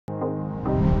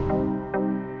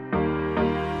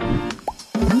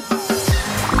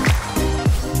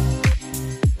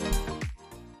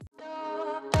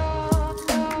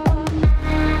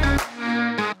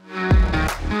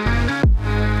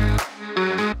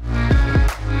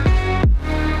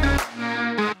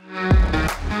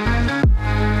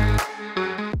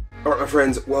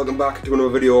friends, welcome back to another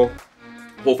video.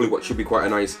 Hopefully what should be quite a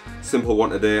nice, simple one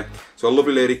today. So a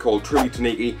lovely lady called Trudy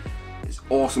Taniki is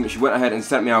awesome. She went ahead and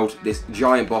sent me out this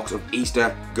giant box of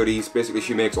Easter goodies. Basically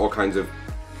she makes all kinds of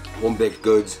home-baked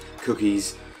goods,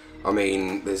 cookies. I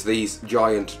mean, there's these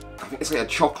giant, I think it's like a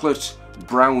chocolate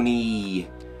brownie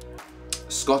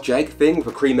Scotch egg thing with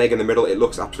a cream egg in the middle. It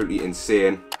looks absolutely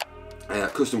insane.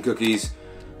 Custom cookies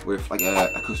with like a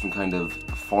custom kind of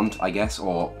font, I guess,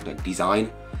 or like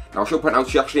design. Now I should point out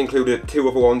she actually included 2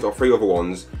 other ones or 3 other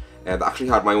ones that actually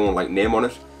had my own like name on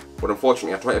it. But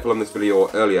unfortunately I tried to film this video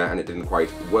earlier and it didn't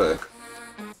quite work.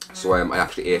 So I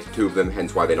actually ate 2 of them,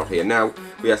 hence why they're not here now.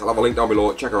 But yes, I'll have a link down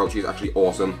below, check her out, she's actually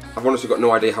awesome. I've honestly got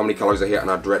no idea how many calories are here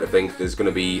and I dread to think there's going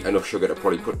to be enough sugar to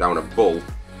probably put down a bull.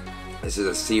 This is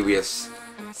a serious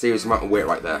amount of weight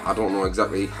right there. I don't know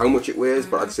exactly how much it weighs,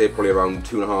 but I'd say probably around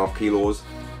 2.5 kilos,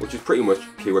 which is pretty much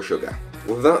pure sugar.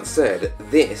 With that said,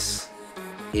 this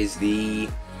is the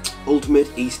Ultimate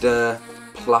Easter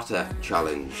Platter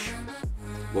Challenge.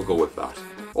 We'll go with that.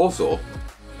 Also,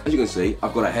 as you can see,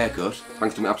 I've got a haircut,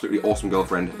 thanks to my absolutely awesome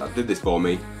girlfriend that did this for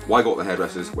me. Why go to the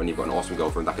hairdressers when you've got an awesome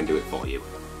girlfriend that can do it for you?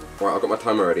 Right, I've got my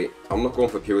timer ready. I'm not going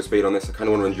for pure speed on this, I kind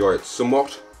of want to enjoy it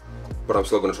somewhat, but I'm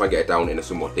still going to try and get it down in a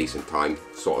somewhat decent time,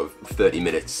 sort of 30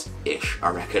 minutes-ish, I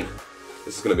reckon.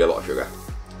 This is going to be a lot of sugar.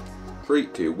 3,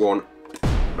 2, 1,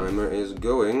 timer is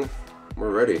going.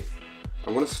 We're ready.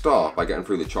 I'm going to start by getting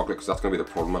through the chocolate because that's going to be the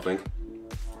problem, I think.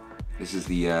 This is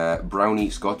the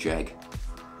brownie Scotch egg.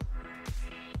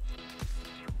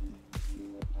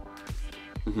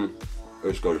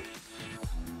 It's good.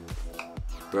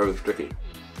 Very sticky.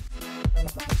 I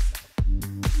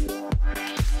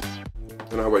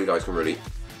don't know how well you guys can really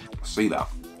see that.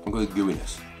 I'm going to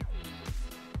gooiness.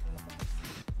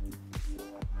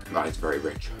 That is very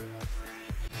rich.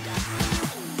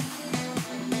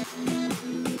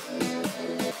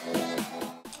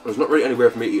 There's not really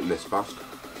anywhere for me eating this fast.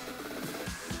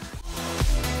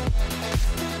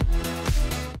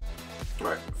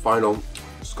 Right, final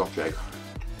Scotch egg.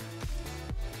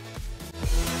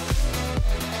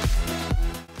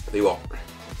 Tell you what,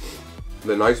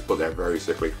 they're nice, but they're very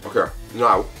sickly. Okay,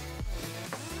 now,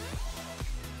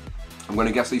 I'm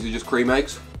gonna guess these are just cream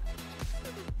eggs.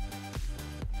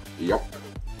 Yup.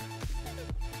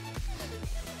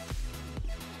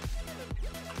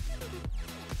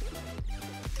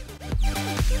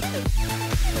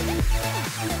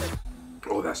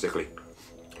 Oh, they're sickly.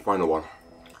 Final one.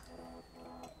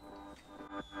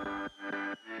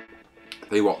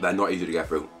 Tell you what, they're not easy to get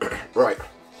through. Right.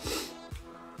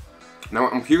 Now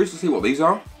I'm curious to see what these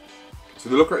are. So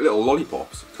they look like little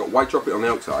lollipops. It's got white chocolate on the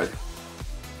outside.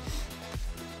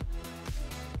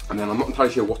 And then I'm not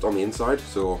entirely sure what's on the inside,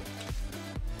 so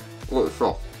look at the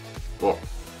top. Oh.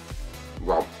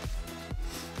 Wow.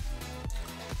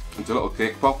 It's a little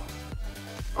cake pop.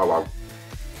 Oh wow.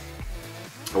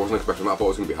 I wasn't expecting that, I thought it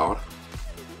was going to be hard.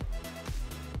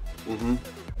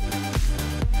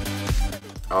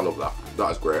 I love that.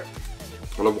 That is great.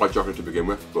 I love white chocolate to begin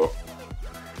with, but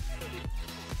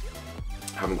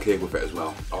having cake with it as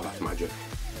well, oh that's magic.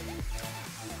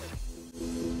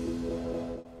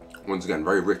 Once again,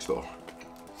 very rich though.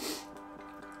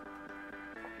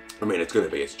 I mean,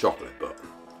 it's chocolate, but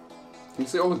you can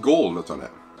see all the gold that's on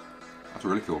it. That's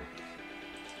really cool.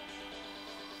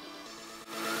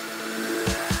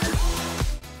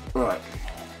 Alright,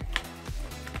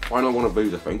 final one of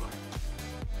these I think.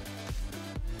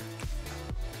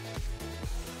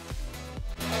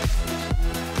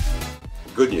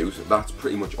 Good news, that's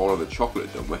pretty much all of the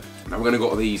chocolate done with. Now we're going to go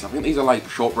to these, I think these are like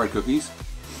shortbread cookies,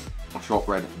 or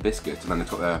shortbread biscuits, and then it's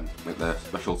got the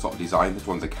special sort of design. This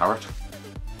one's a carrot.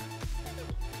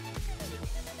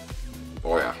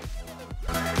 Oh yeah.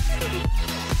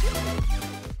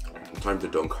 Time to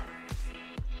dunk.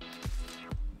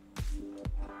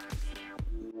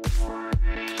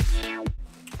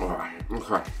 Alright,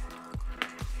 okay.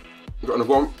 We've got another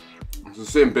one. It's the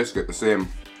same biscuit, the same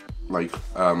like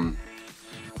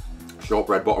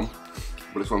shortbread bottom,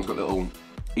 but this one's got little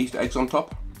Easter eggs on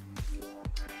top.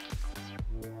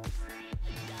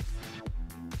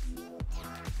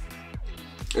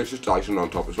 It's just icing on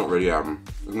top, it's not really,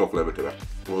 there's no flavour to it,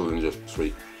 other than just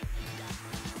sweet.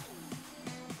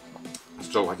 I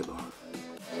still like it though.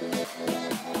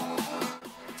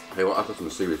 Hey, well, I've got some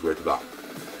serious weight to that.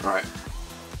 Alright.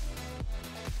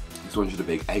 This one's just a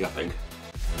big egg, I think.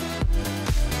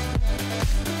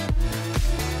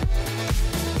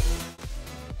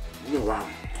 Oh wow,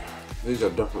 these are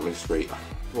definitely sweet.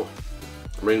 Oh.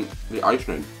 I mean, the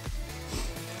icing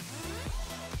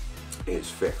is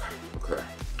thick. Okay.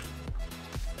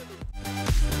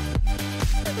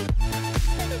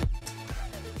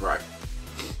 Right,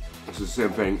 is the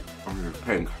same thing, only it's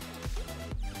pink.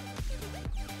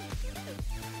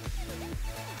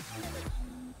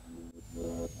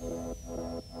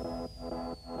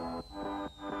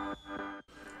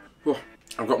 Oh,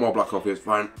 I've got more black coffee, it's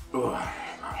fine. Oh.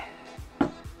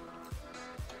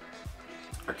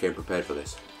 I came prepared for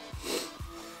this.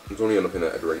 There's only enough in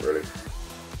there to drink, really.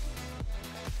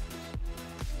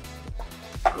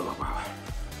 Oh, wow.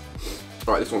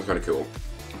 Alright, this one's kind of cool.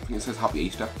 I think it says Happy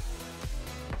Easter.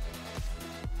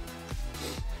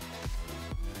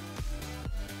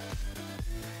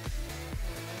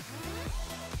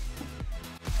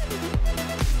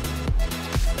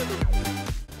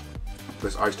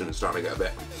 This icing is starting to get a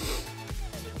bit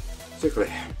sickly.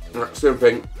 Right, same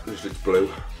thing, just it's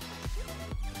blue.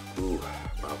 Ooh,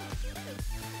 wow.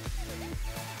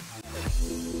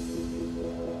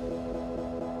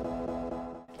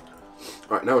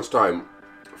 Right, now it's time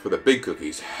for the big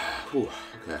cookies. Ooh,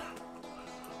 okay.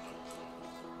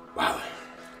 Wow.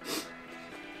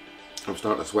 I'm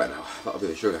starting to sweat now. That'll be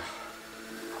the sugar.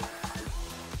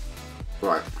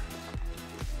 Right.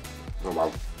 Oh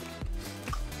wow.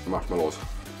 Marshmallows.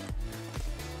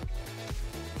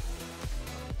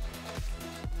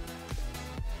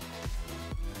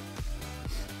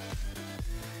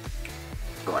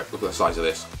 Right, look at the size of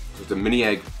this. So it's a mini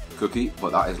egg cookie,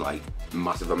 but that is like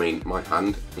massive. I mean, my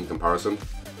hand in comparison.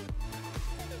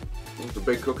 It's a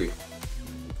big cookie.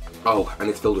 Oh, and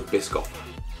it's filled with Biscoff.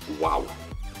 Wow.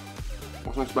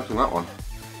 Wasn't expecting that one.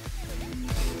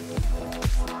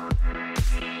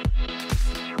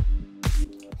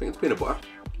 I think it's peanut butter.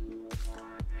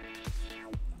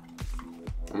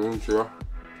 I'm not sure.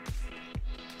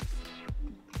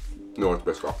 No, it's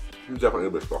Biscoff. It's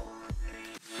definitely Biscoff.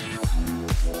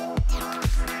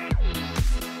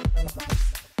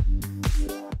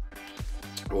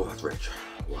 Oh, that's rich.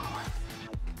 Wow.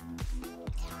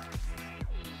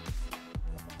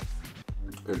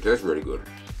 It tastes really good.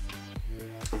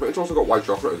 I think it's also got white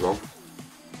chocolate as well.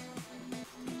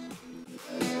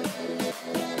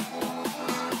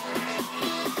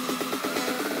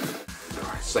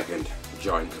 Alright, second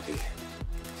giant cookie.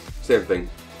 Same thing,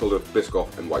 filled with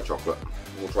Biscoff and white chocolate.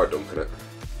 We'll try dunking it.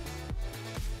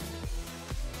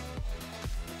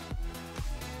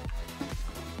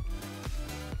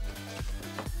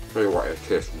 Tell you what, it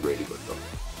tastes really good though.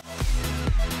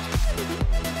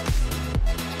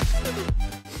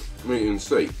 I mean, you can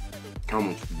see how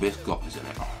much Biscoff is in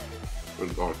it. Oh,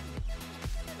 good God.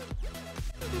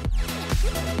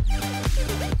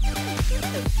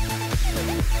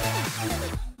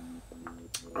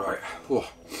 Right, oh.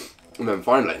 And then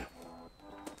finally,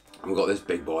 we've got this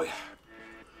big boy.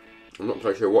 I'm not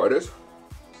entirely sure what it is.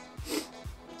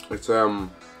 It's a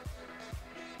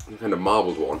kind of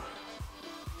marbled one.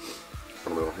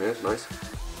 Here, it's nice.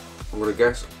 I'm gonna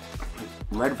guess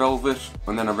red velvet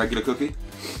and then a regular cookie.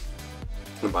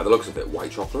 And by the looks of it,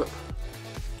 white chocolate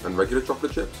and regular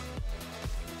chocolate chips.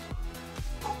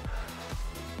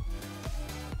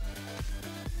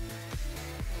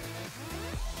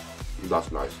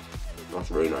 That's nice.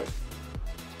 That's really nice.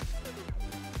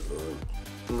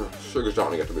 Sugar's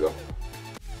starting to get to me though.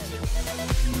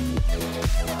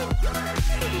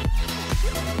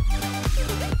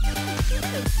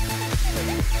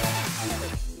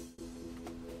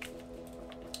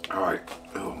 Alright,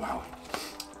 oh wow.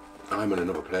 I'm in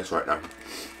another place right now.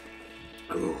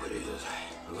 Oh Jesus.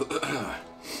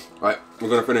 Right, we're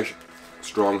gonna finish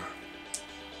strong.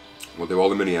 We'll do all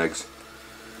the mini eggs.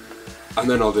 And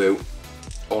then I'll do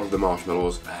all of the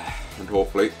marshmallows. And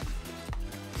hopefully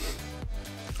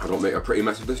I don't make a pretty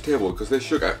mess of this table because this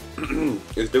sugar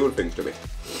is doing things to me.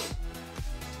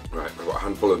 Right, I've got a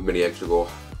handful of mini eggs to go.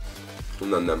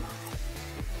 And then them.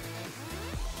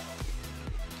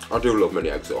 I do love mini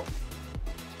eggs though.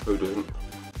 Who doesn't?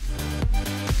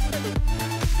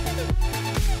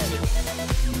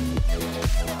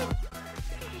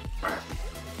 Right.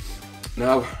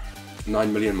 Now,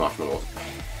 9 million marshmallows.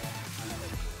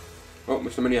 Oh,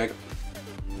 Mr. Mini Egg.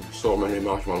 So many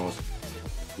marshmallows.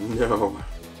 No.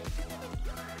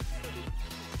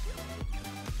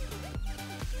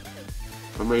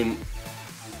 I mean,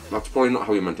 that's probably not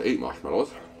how you're meant to eat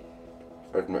marshmallows,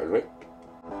 admittedly.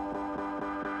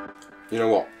 You know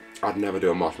what? I'd never do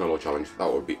a marshmallow challenge.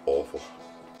 That would be awful.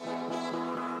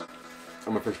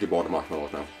 I'm officially bored of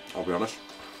marshmallows now, I'll be honest.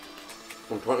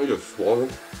 I'm trying to just swallow them.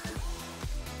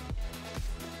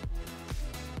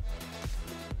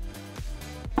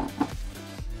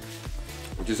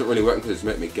 Which isn't really working because it's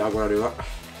making me gag when I do that.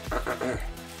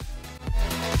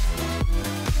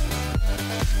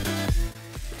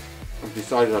 I've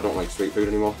decided I don't like sweet food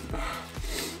anymore.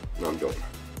 No, I'm joking.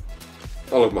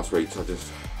 I love my sweets, I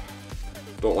just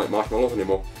don't like marshmallows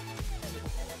anymore.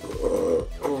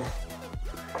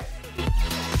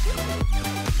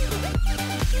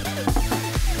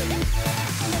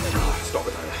 Stop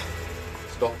the timer.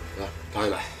 Stop the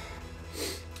timer.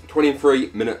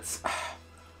 23 minutes,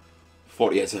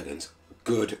 48 seconds.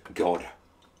 Good God.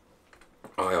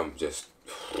 I am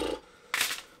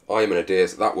in a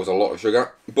daze. That was a lot of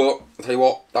sugar, but I'll tell you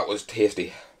what, that was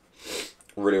tasty.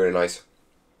 Really, really nice.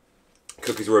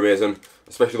 Cookies were amazing,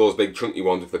 especially those big chunky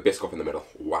ones with the biscuit in the middle.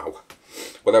 Wow.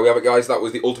 Well, there we have it, guys. That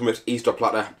was the ultimate Easter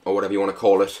platter, or whatever you want to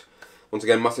call it. Once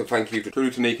again, massive thank you to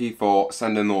Trudy Taniki for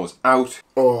sending those out.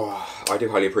 Oh, I do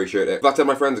highly appreciate it. That's it,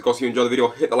 my friends. Of course, if you enjoyed the video,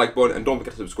 hit the like button and don't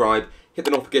forget to subscribe. Hit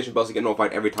the notification bell so you get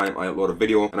notified every time I upload a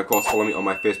video. And of course, follow me on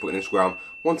my Facebook and Instagram.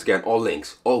 Once again, all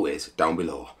links always down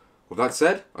below. With that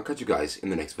said, I'll catch you guys in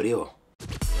the next video.